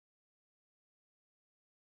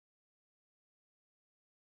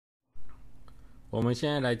我们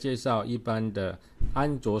现在来介绍一般的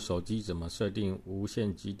安卓手机怎么设定无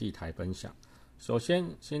线基地台分享。首先，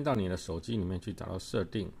先到你的手机里面去找到设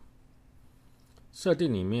定，设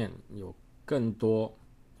定里面有更多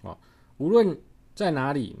无论在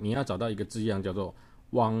哪里，你要找到一个字样叫做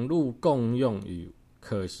网络共用与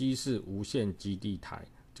可稀释无线基地台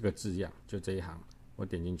这个字样，就这一行，我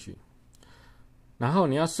点进去。然后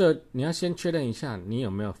你要先确认一下你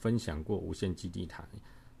有没有分享过无线基地台。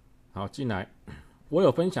好，进来，我有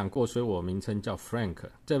分享过，所以我名称叫 Frank，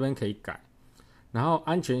 这边可以改。然后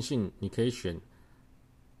安全性你可以选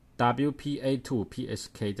WPA2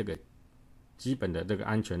 PSK 这个基本的这个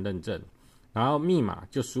安全认证，然后密码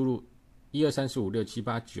就输入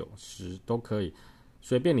12345678910都可以，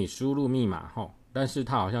随便你输入密码齁。但是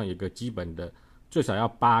它好像有个基本的，最少要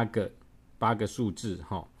8个数字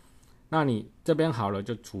齁。那你这边好了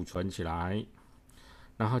就储存起来，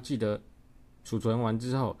然后记得储存完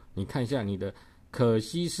之后，你看一下你的可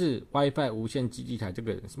稀释 WiFi 无线基地台，这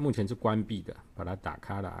个目前是关闭的，把它打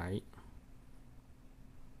开来。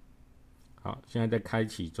好，现在在开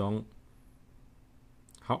启中。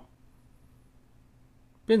好，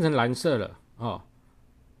变成蓝色了哦。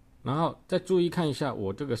然后再注意看一下，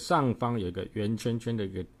我这个上方有一个圆圈圈的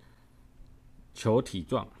一个球体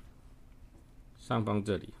状，上方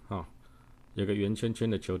这里有个圆圈圈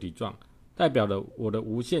的球体状，代表了我的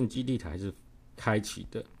无线基地台是开启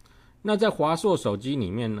的。那在华硕手机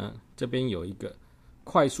里面呢，这边有一个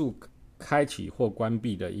快速开启或关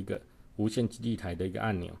闭的一个无线基地台的一个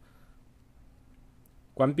按钮，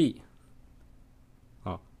关闭，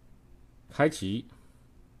好，开启，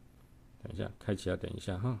等一下，开启要等一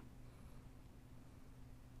下哈。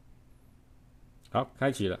好，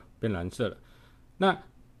开启了，变蓝色了。那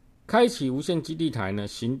开启无线基地台呢，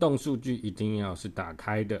行动数据一定要是打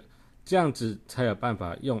开的，这样子才有办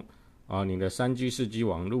法用你的3G、4G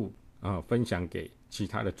网络分享给其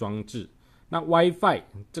他的装置。那 WiFi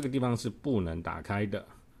这个地方是不能打开的。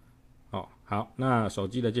好，那手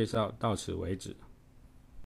机的介绍到此为止。